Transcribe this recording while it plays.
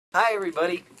Hi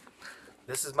everybody,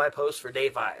 this is my post for day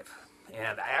 5,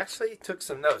 and I actually took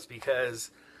some notes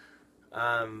because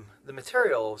the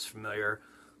material was familiar,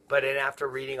 but then after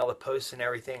reading all the posts and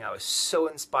everything, I was so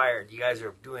inspired. You guys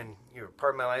are doing, you're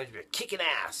part of my language, you're kicking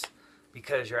ass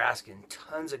because you're asking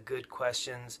tons of good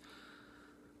questions.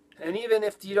 And even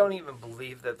if you don't even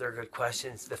believe that they're good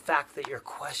questions, the fact that you're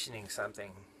questioning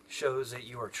something shows that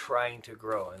you are trying to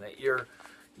grow and that your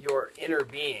inner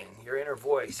being, your inner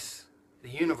voice, the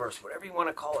universe, whatever you want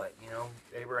to call it,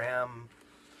 Abraham,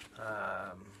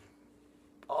 um,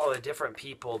 all the different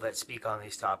people that speak on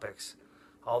these topics,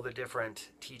 all the different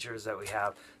teachers that we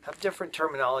have different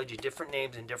terminology, different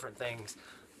names, and different things.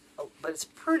 But it's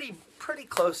pretty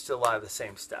close to a lot of the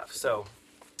same stuff. So,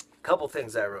 a couple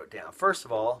things I wrote down. First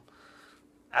of all,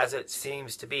 as it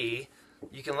seems to be,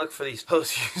 you can look for these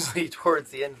posts usually towards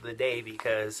the end of the day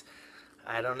because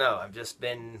I don't know. I've just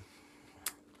been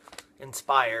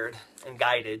inspired and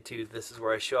guided to this is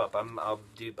where I show up. I'll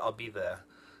be the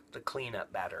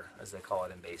cleanup batter, as they call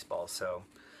it in baseball. So,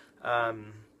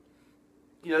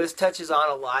 this touches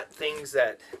on a lot things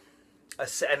that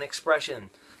an expression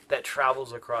that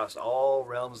travels across all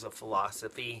realms of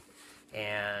philosophy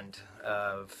and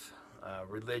of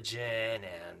religion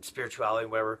and spirituality,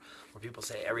 whatever, where people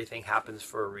say everything happens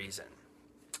for a reason.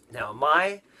 Now,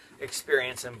 my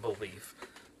experience and belief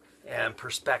and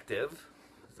perspective,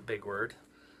 is a big word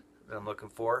that I'm looking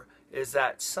for, is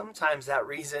that sometimes that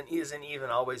reason isn't even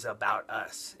always about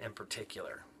us in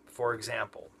particular. For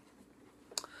example,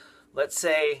 let's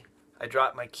say I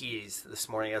dropped my keys this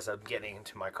morning as I'm getting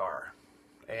into my car,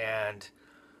 and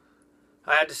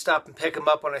I had to stop and pick them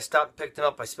up. When I stopped and picked them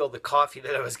up, I spilled the coffee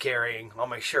that I was carrying on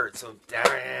my shirt. So,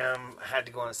 damn, I had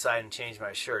to go inside and change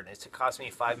my shirt. And it cost me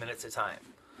 5 minutes of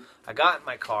time. I got in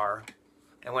my car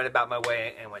and went about my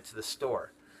way and went to the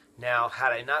store. Now,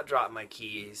 had I not dropped my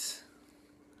keys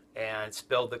and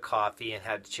spilled the coffee and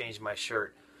had to change my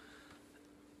shirt,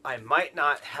 I might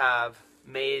not have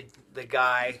made the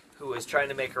guy who was trying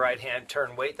to make a right hand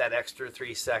turn wait that extra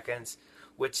 3 seconds,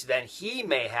 which then he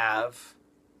may have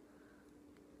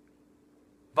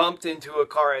bumped into a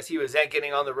car as he was then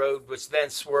getting on the road, which then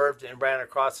swerved and ran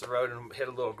across the road and hit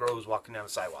a little girl who was walking down the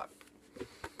sidewalk.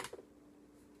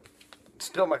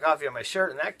 Spilled my coffee on my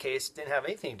shirt in that case didn't have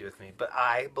anything to do with me, but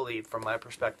I believe from my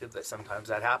perspective that sometimes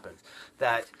that happens,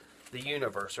 that the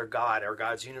universe or God or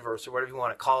God's universe or whatever you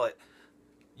want to call it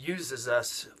uses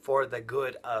us for the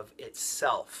good of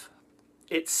itself.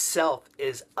 Itself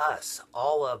is us,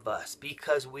 all of us,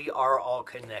 because we are all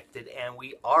connected and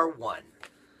we are one.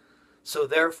 So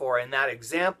therefore, in that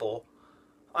example,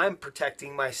 I'm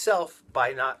protecting myself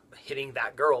by not hitting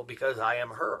that girl because I am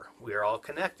her. We are all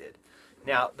connected.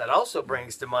 Now, that also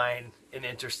brings to mind an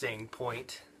interesting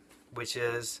point, which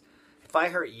is, if I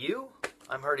hurt you,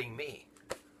 I'm hurting me.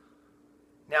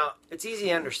 Now, it's easy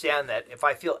to understand that if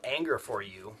I feel anger for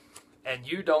you,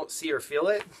 and you don't see or feel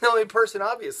it, the only person,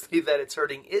 obviously, that it's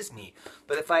hurting is me.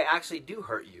 But if I actually do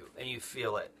hurt you, and you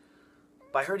feel it,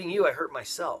 by hurting you, I hurt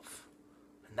myself.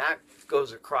 And that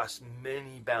goes across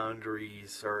many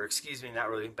boundaries, or excuse me,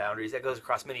 not really boundaries, that goes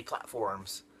across many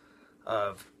platforms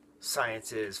of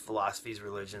sciences, philosophies,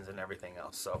 religions, and everything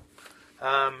else. So,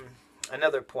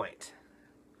 another point.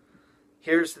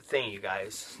 Here's the thing, you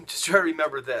guys. Just try to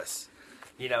remember this.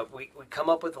 We come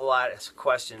up with a lot of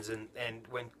questions, and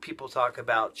when people talk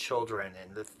about children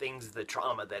and the things, the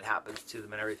trauma that happens to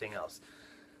them and everything else,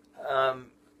 I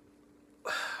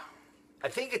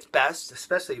think it's best,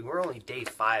 especially we're only day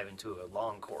 5 into a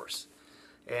long course,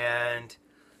 and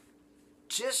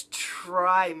just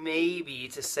try maybe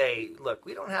to say, look,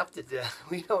 we don't have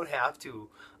to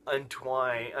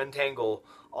untangle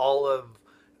all of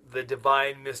the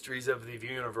divine mysteries of the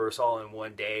universe all in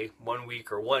one day, 1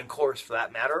 week, or one course for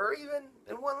that matter, or even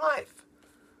in one life.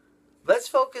 Let's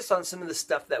focus on some of the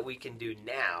stuff that we can do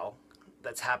now,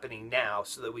 that's happening now,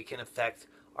 so that we can affect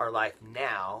our life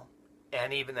now,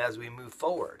 and even as we move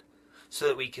forward, so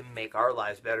that we can make our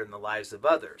lives better than the lives of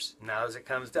others. Now, as it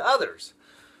comes to others,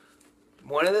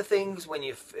 one of the things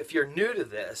if you're new to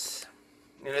this,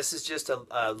 and this is just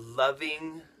a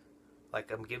loving,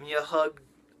 like I'm giving you a hug,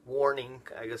 warning,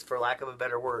 I guess, for lack of a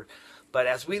better word. But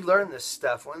as we learn this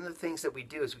stuff, one of the things that we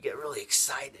do is we get really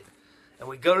excited. And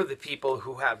we go to the people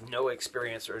who have no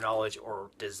experience or knowledge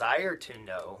or desire to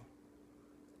know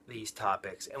these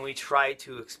topics, and we try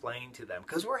to explain to them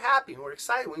because we're happy and we're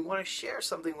excited. We want to share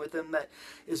something with them that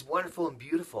is wonderful and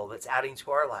beautiful, that's adding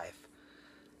to our life.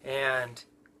 And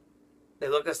they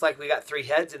look at us like we got 3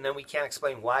 heads, and then we can't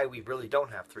explain why we really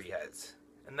don't have 3 heads.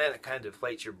 And then it kind of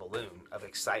deflates your balloon of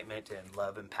excitement and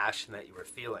love and passion that you were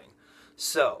feeling.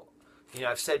 So,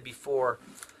 I've said before,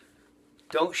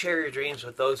 don't share your dreams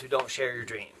with those who don't share your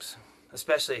dreams,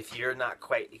 especially if you're not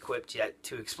quite equipped yet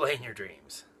to explain your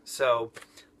dreams. So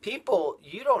people,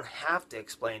 you don't have to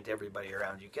explain to everybody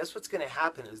around you. Guess what's going to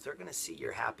happen is they're going to see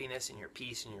your happiness and your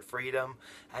peace and your freedom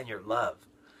and your love.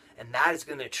 And that is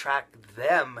going to attract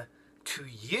them to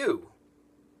you,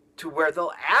 to where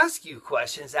they'll ask you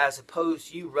questions as opposed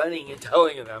to you running and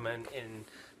telling them. And in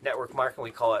network marketing,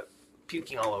 we call it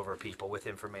puking all over people with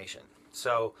information.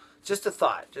 So just a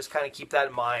thought, just kind of keep that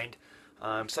in mind,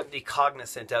 something to be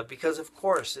cognizant of, because of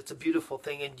course it's a beautiful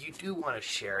thing and you do want to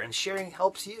share, and sharing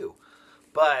helps you.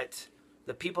 But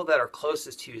the people that are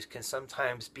closest to you can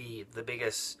sometimes be the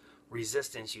biggest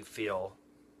resistance you feel,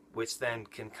 which then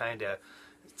can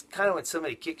it's kind of when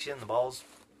somebody kicks you in the balls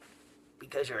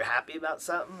because you're happy about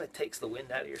something, it takes the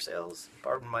wind out of your sails.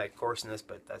 Pardon my coarseness,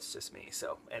 but that's just me.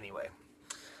 So anyway,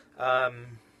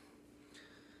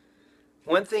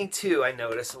 one thing too I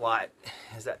notice a lot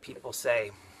is that people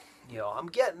say, I'm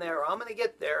getting there, or I'm going to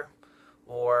get there,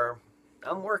 or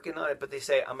I'm working on it, but they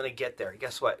say, I'm going to get there.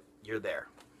 Guess what? You're there.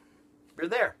 You're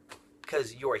there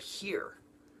because you're here.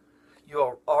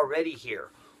 You're already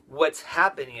here. What's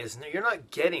happening is you're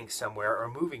not getting somewhere or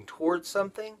moving towards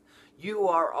something. You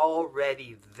are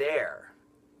already there,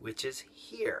 which is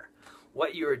here.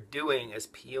 What you're doing is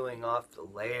peeling off the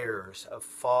layers of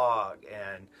fog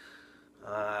and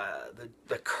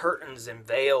the curtains and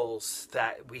veils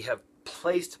that we have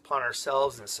placed upon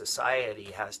ourselves and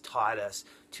society has taught us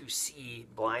to see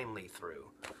blindly through.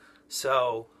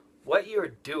 So what you're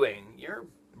doing, you're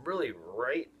really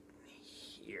right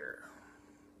here.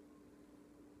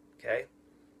 Okay?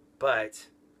 But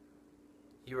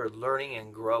you are learning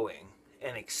and growing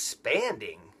and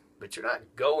expanding, but you're not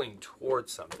going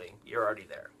towards something. You're already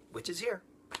there, which is here.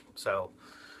 So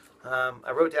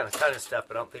I wrote down a ton of stuff,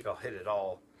 but I don't think I'll hit it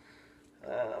all.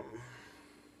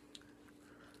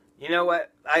 You know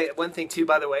what? One thing too,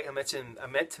 by the way, I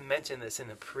meant to mention this in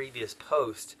a previous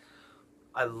post.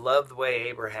 I love the way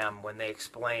Abraham, when they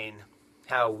explain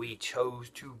how we chose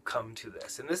to come to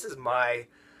this. And this is I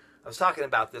was talking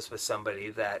about this with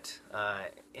somebody that,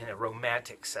 in a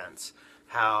romantic sense,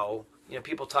 how,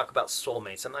 people talk about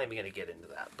soulmates. I'm not even going to get into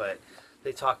that, but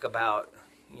they talk about,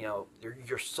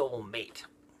 your soulmate.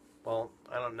 Well,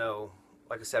 I don't know.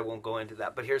 Like I said, I won't go into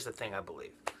that. But here's the thing I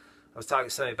believe. I was talking to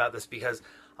somebody about this because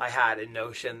I had a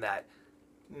notion that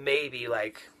maybe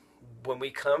when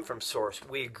we come from Source,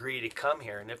 we agree to come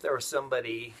here. And if there was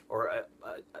somebody or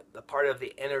a part of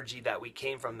the energy that we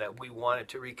came from that we wanted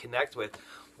to reconnect with,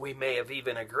 we may have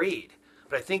even agreed.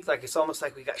 But I think it's almost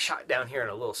like we got shot down here in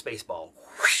a little space ball,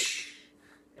 whoosh,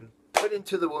 and put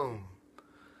into the womb.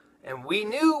 And we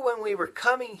knew when we were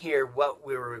coming here what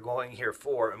we were going here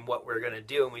for and what we were going to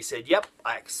do. And we said, yep,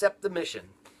 I accept the mission.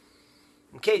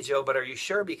 Okay, Joe, but are you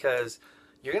sure? Because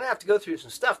you're going to have to go through some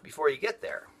stuff before you get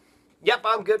there. Yep,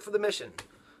 I'm good for the mission.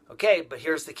 Okay, but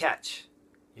here's the catch.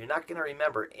 You're not going to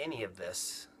remember any of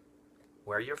this,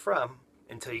 where you're from,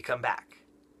 until you come back.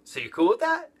 So you cool with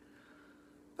that?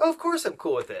 Oh, of course I'm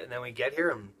cool with it. And then we get here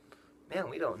and, man,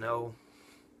 we don't know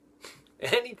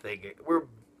anything.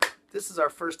 This is our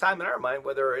first time in our mind,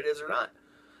 whether it is or not.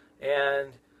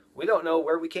 And we don't know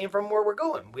where we came from, where we're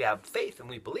going. We have faith and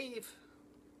we believe.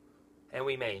 And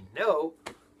we may know,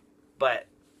 but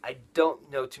I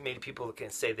don't know too many people that can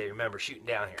say they remember shooting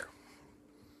down here.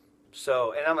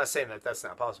 So, and I'm not saying that that's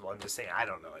not possible. I'm just saying I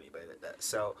don't know anybody that does.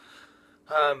 So,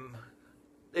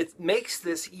 it makes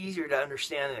this easier to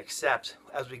understand and accept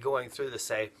as we're going through this.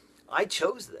 Say, I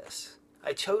chose this.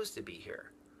 I chose to be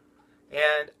here.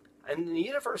 And the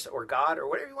universe or God or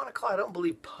whatever you want to call it, I don't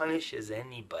believe punishes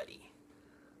anybody.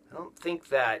 I don't think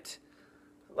that,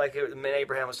 like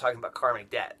Abraham was talking about karmic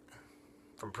debt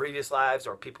from previous lives,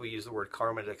 or people use the word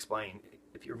karma to explain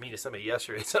if you were mean to somebody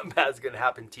yesterday, something bad is going to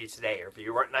happen to you today. Or if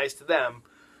you weren't nice to them,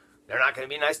 they're not going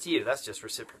to be nice to you. That's just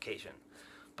reciprocation.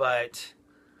 But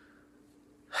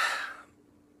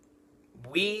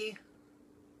we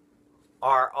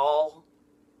are all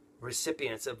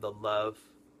recipients of the love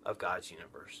of God's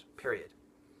universe, period.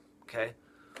 Okay?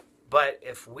 But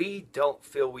if we don't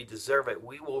feel we deserve it,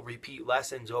 we will repeat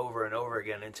lessons over and over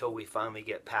again until we finally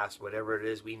get past whatever it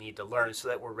is we need to learn so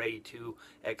that we're ready to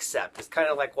accept. It's kind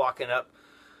of like walking up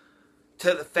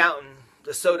to the fountain,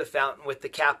 the soda fountain with the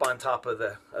cap on top of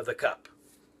the cup.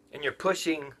 And you're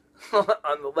pushing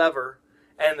on the lever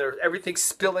and everything's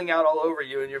spilling out all over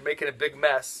you and you're making a big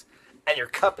mess and your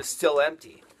cup is still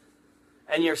empty.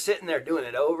 And you're sitting there doing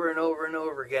it over and over and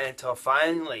over again until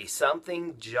finally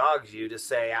something jogs you to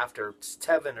say, after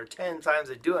 7 or 10 times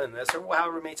of doing this, or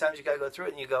however many times you got to go through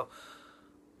it, and you go,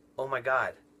 oh my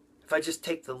God, if I just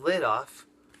take the lid off,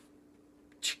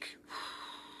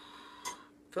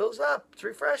 fills up. It's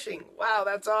refreshing. Wow,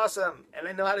 that's awesome. And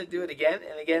I know how to do it again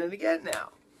and again and again now.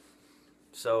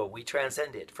 So we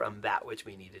transcended from that which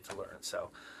we needed to learn.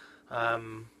 So,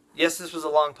 yes, this was a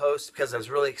long post because I was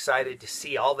really excited to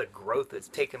see all the growth that's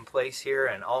taken place here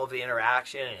and all of the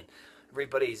interaction and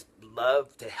everybody's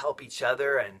love to help each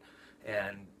other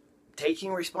and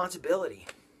taking responsibility.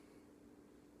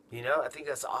 You know, I think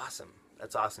that's awesome.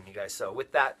 That's awesome, you guys. So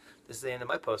with that, this is the end of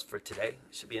my post for today.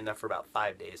 It should be enough for about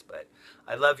 5 days, but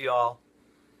I love you all.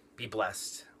 Be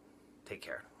blessed. Take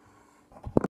care.